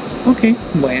 Ok,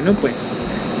 bueno, pues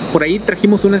por ahí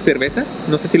trajimos unas cervezas,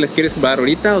 no sé si las quieres probar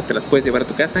ahorita o te las puedes llevar a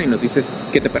tu casa y nos dices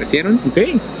qué te parecieron. Ok.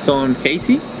 Son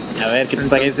Hazy. A ver, ¿qué te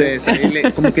parece?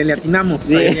 Como que le atinamos.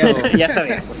 Sí, ya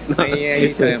sabemos, ¿no?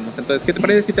 Ahí sabemos. Entonces, ¿qué te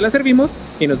parece si te la servimos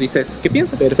y nos dices qué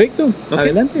piensas? Perfecto,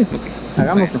 adelante.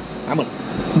 Hagámoslo. Vámonos.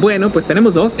 Bueno, pues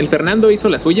tenemos dos. El Fernando hizo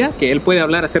la suya, que él puede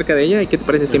hablar acerca de ella. ¿Y qué te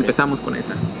parece si empezamos con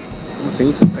esa? ¿Cómo se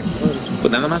usa esta cosa?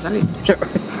 Pues nada más, dale.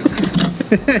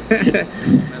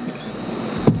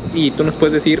 Y tú nos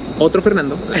puedes decir otro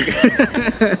Fernando.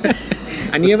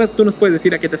 Anievas, tú nos puedes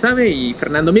decir a qué te sabe, y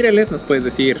Fernando Mireles nos puedes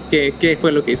decir qué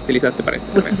fue lo que utilizaste para esta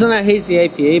cerveza. Pues es una Hazy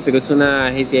IPA, pero es una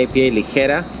Hazy IPA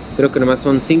ligera. creo que nomás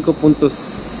son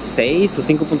 5.6 o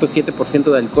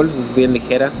 5.7% de alcohol, eso es bien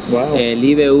ligera. Wow. El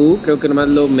IBU creo que nomás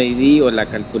lo medí o la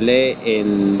calculé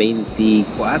en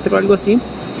 24 o algo así.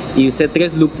 Y usé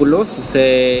 3 lúpulos,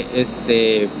 usé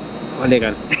 ¿cuál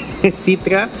eran?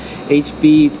 Citra,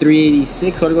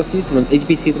 HP386 o algo así,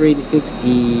 HPC386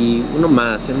 y uno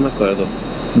más, no me acuerdo.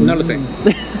 No lo sé.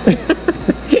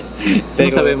 Pero,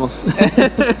 no sabemos.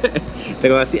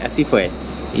 Pero así fue.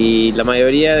 Y la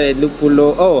mayoría del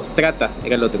lúpulo... Strata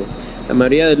era el otro. La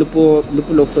mayoría del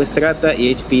lúpulo fue Strata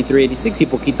y HP386 y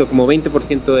poquito, como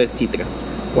 20% de Citra.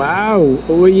 Wow,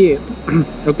 oye,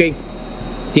 ok,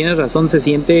 tienes razón, se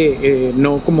siente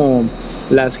no como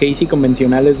las hazy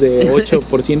convencionales de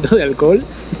 8% de alcohol.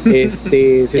 A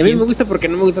mí me gusta porque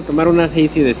no me gusta tomar unas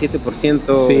hazy de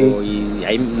 7%, sí. Y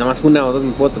ahí nada más una o dos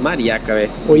me puedo tomar y ya acabé.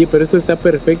 Oye, pero eso está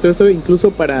perfecto, eso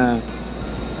incluso para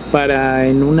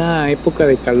en una época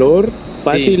de calor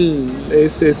fácil,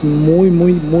 sí. Es muy,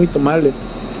 muy, muy tomable.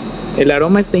 El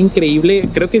aroma está increíble.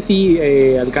 Creo que sí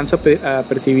alcanzo a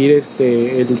percibir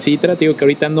el citra. Te digo que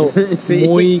ahorita ando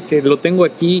sí. Que lo tengo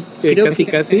aquí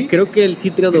casi. Creo que el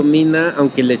citra domina,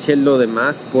 aunque le eché lo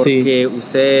demás, porque sí.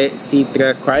 Usé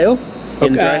citra cryo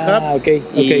en dry hop. Okay.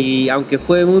 Y aunque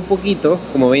fue muy poquito,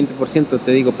 como 20%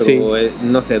 te digo, pero sí.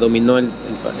 No sé, dominó el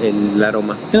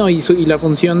aroma. No, y la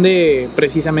función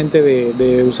precisamente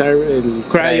de usar el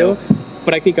cryo.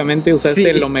 Prácticamente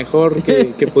usaste lo mejor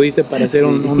que pudiste para hacer sí.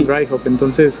 un dry hop.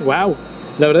 Entonces, wow,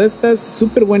 la verdad está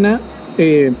súper buena.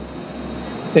 El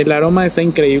aroma está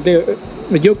increíble.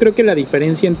 Yo creo que la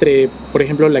diferencia entre, por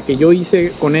ejemplo, la que yo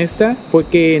hice con esta fue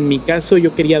que en mi caso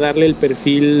yo quería darle el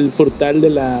perfil frutal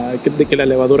de que la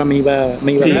levadura me iba a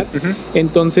sí. dar. Uh-huh.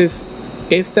 Entonces,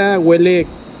 esta huele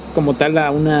como tal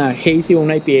a una hazy o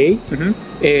una IPA. Uh-huh.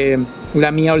 La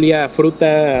mía olía a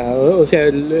fruta, o sea,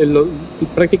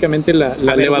 prácticamente la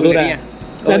levadura.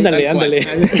 Ándale.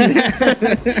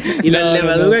 Y la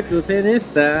levadura que usé en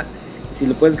esta, si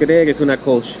lo puedes creer, es una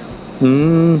Kolsch.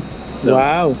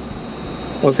 Wow.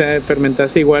 O sea,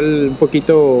 fermentaste igual un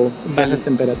poquito bajas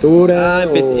temperaturas.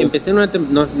 Empecé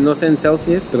no sé en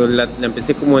Celsius, pero la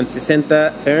empecé como en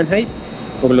 60 Fahrenheit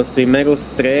por los primeros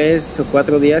 3 o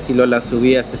 4 días y luego la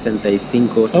subí a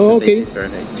 65 o 66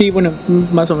 Fahrenheit. Sí, bueno,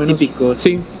 más o menos. Típico.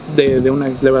 Sí, de una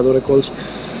levadura Kolsch.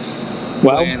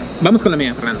 Wow. Bueno, vamos con la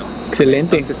mía, Fernando.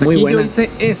 Excelente. Entonces, muy aquí buena. Yo hice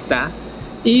esta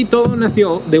y todo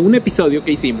nació de un episodio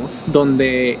que hicimos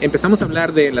donde empezamos a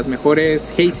hablar de las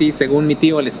mejores hazy según mi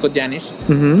tío, el Scott Janish,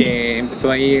 uh-huh. que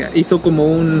empezó ahí, hizo como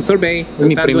un survey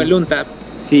usando el Untappd.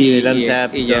 Sí, el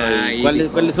Untappd.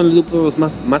 ¿Cuáles son los lúpulos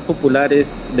más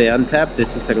populares de Untappd, de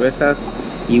sus cervezas?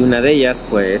 Y una de ellas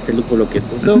fue este lúpulo que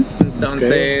esto usó.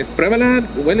 Entonces, pruébala,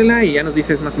 huélela y ya nos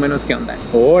dices más o menos qué onda.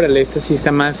 Órale, esta sí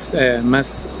está más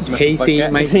hazy,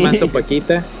 más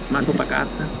opaquita. Es más opacata.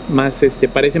 Más,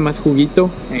 parece más juguito.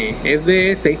 Es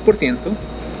de 6%.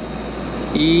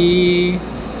 Y...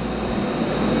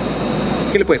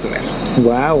 ¿qué le puedes oler?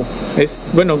 Wow,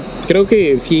 creo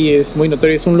que sí es muy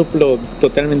notorio, es un lúpulo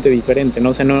totalmente diferente, ¿no?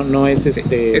 O sea, no es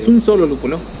Es un solo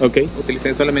lúpulo. Okay.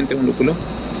 Utilicé solamente un lúpulo.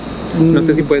 No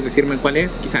sé si puedes decirme cuál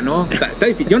es, quizá no. Está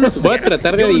difícil. Yo no supiera. Voy a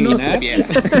tratar de adivinar.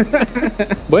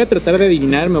 Voy a tratar de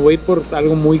adivinar, me voy a ir por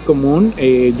algo muy común.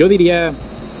 Yo diría,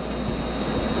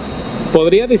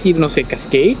 podría decir, no sé,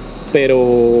 Cascade,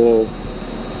 pero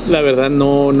la verdad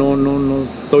no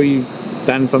estoy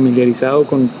tan familiarizado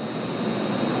con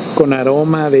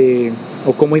aroma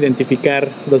o cómo identificar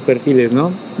los perfiles,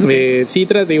 ¿no?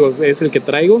 Citra, digo, es el que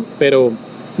traigo, pero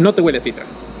no te huele a citra.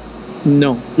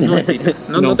 No es citra.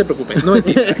 No te preocupes, no es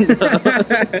citra.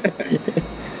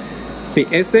 Sí,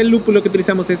 ese lúpulo que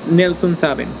utilizamos es Nelson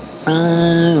Saben.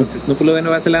 Entonces, lúpulo de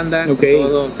Nueva Zelanda,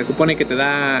 todo, se supone que te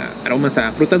da aromas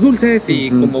a frutas dulces y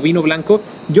como vino blanco.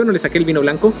 Yo no le saqué el vino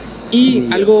blanco.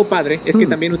 Y algo padre es que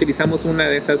también utilizamos una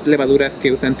de esas levaduras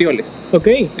que usan tioles.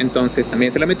 Entonces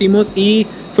también se la metimos y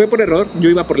fue por error. Yo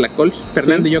iba por la Kolsch.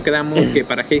 Fernando y yo quedamos que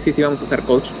para Hazy íbamos a usar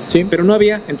Kolsch. Pero no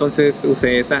había, entonces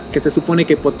usé esa que se supone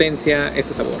que potencia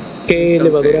ese sabor. ¿Qué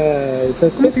levadura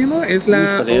usaste? ¿Cómo se llama? Es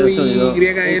la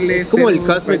OYL. Es como el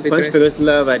Cosmic Punch, pero es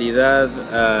la variedad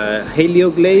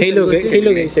Halio Glaze. Halio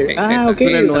Glaze. Es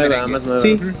una nueva, más nueva.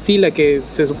 Sí, la que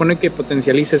se supone que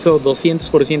potencializa eso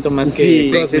 200% más que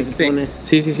Cosmic.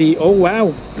 Sí. Oh,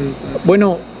 wow.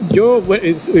 Bueno,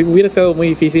 hubiera estado muy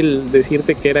difícil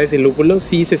decirte que era ese lúpulo.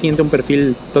 Sí se siente un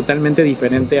perfil totalmente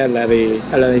diferente a la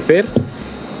de Fer.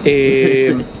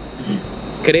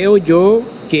 Creo yo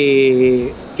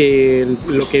que que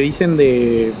lo que dicen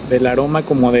del aroma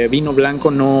como de vino blanco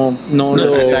no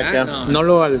se saca. No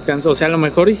lo alcanzo. O sea, a lo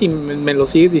mejor y si me lo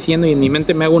sigues diciendo y en mi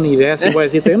mente me hago una idea, así voy a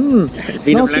decirte,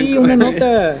 vino blanco. Sí, una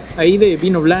nota ahí de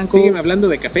vino blanco. Sígueme hablando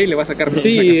de café y le vas a sacar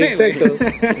Sí, a café,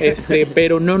 exacto.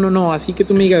 Pero no. Así que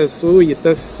tú me digas,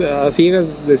 estás a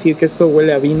ciegas decir que esto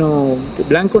huele a vino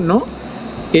blanco, ¿no?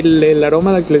 El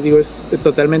aroma que les digo es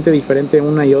totalmente diferente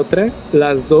una y otra.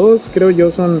 Las dos, creo yo,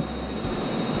 son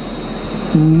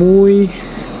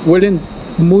huelen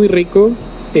muy rico.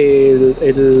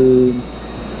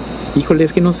 Híjole,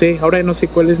 es que no sé, ahora no sé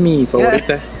cuál es mi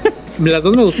favorita. Las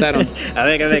dos me gustaron. A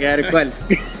ver, ¿cuál?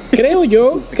 Creo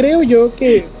yo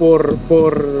que por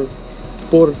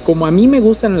como a mí me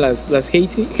gustan las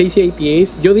hazy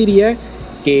IPAs, yo diría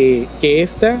que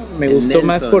esta me gustó Nelson.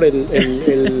 más por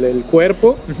el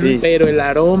cuerpo, Sí. pero el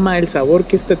aroma, el sabor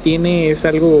que esta tiene es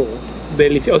algo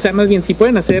delicioso. O sea, más bien, si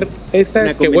pueden hacer esta,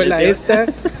 Una que huela a combinación.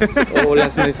 esta, o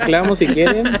las mezclamos si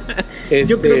quieren.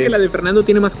 Yo creo que la de Fernando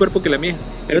tiene más cuerpo que la mía.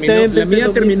 también La pensé mía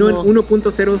lo terminó mismo. en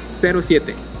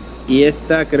 1.007. Y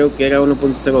esta creo que era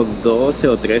 1.012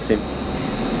 o 13.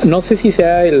 No sé si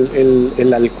sea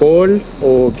el alcohol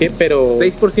o qué, pero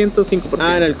 6%,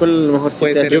 5%. El alcohol a lo mejor sí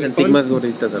Puede te ser hace el sentir alcohol. más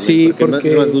gordita también. Sí, porque-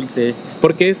 es más dulce.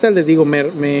 porque esta, les digo,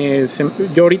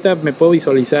 yo ahorita me puedo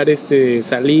visualizar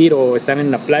salir o estar en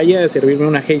la playa, servirme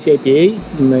una hazy IPA,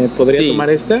 me podría Sí. tomar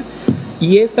esta.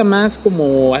 Y esta más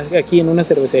como aquí en una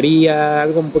cervecería,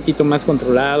 algo un poquito más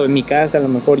controlado, en mi casa a lo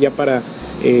mejor ya para...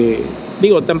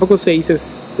 tampoco 6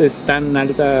 es tan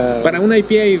alta. Para una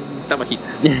IPA está bajita.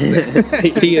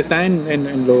 Sí, está en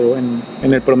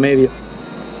el promedio.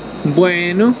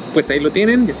 Bueno, pues ahí lo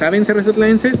tienen, ya saben,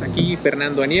 cervezatlenses, aquí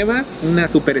Fernando Anievas, una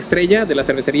superestrella de la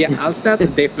cervecería Altstadt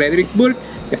de Fredericksburg.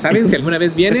 Ya saben, si alguna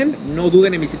vez vienen, no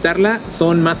duden en visitarla,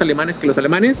 son más alemanes que los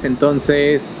alemanes,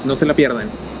 entonces no se la pierdan.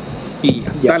 Y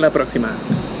hasta la próxima.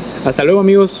 Hasta luego,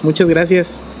 amigos, muchas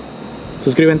gracias.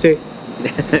 Suscríbanse.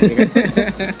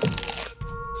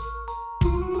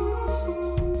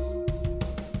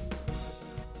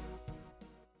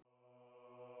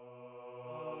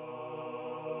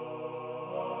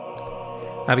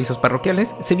 Avisos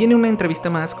parroquiales, se viene una entrevista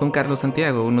más con Carlos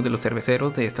Santiago, uno de los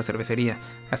cerveceros de esta cervecería,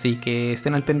 así que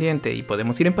estén al pendiente y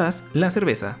podemos ir en paz, la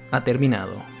cerveza ha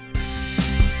terminado.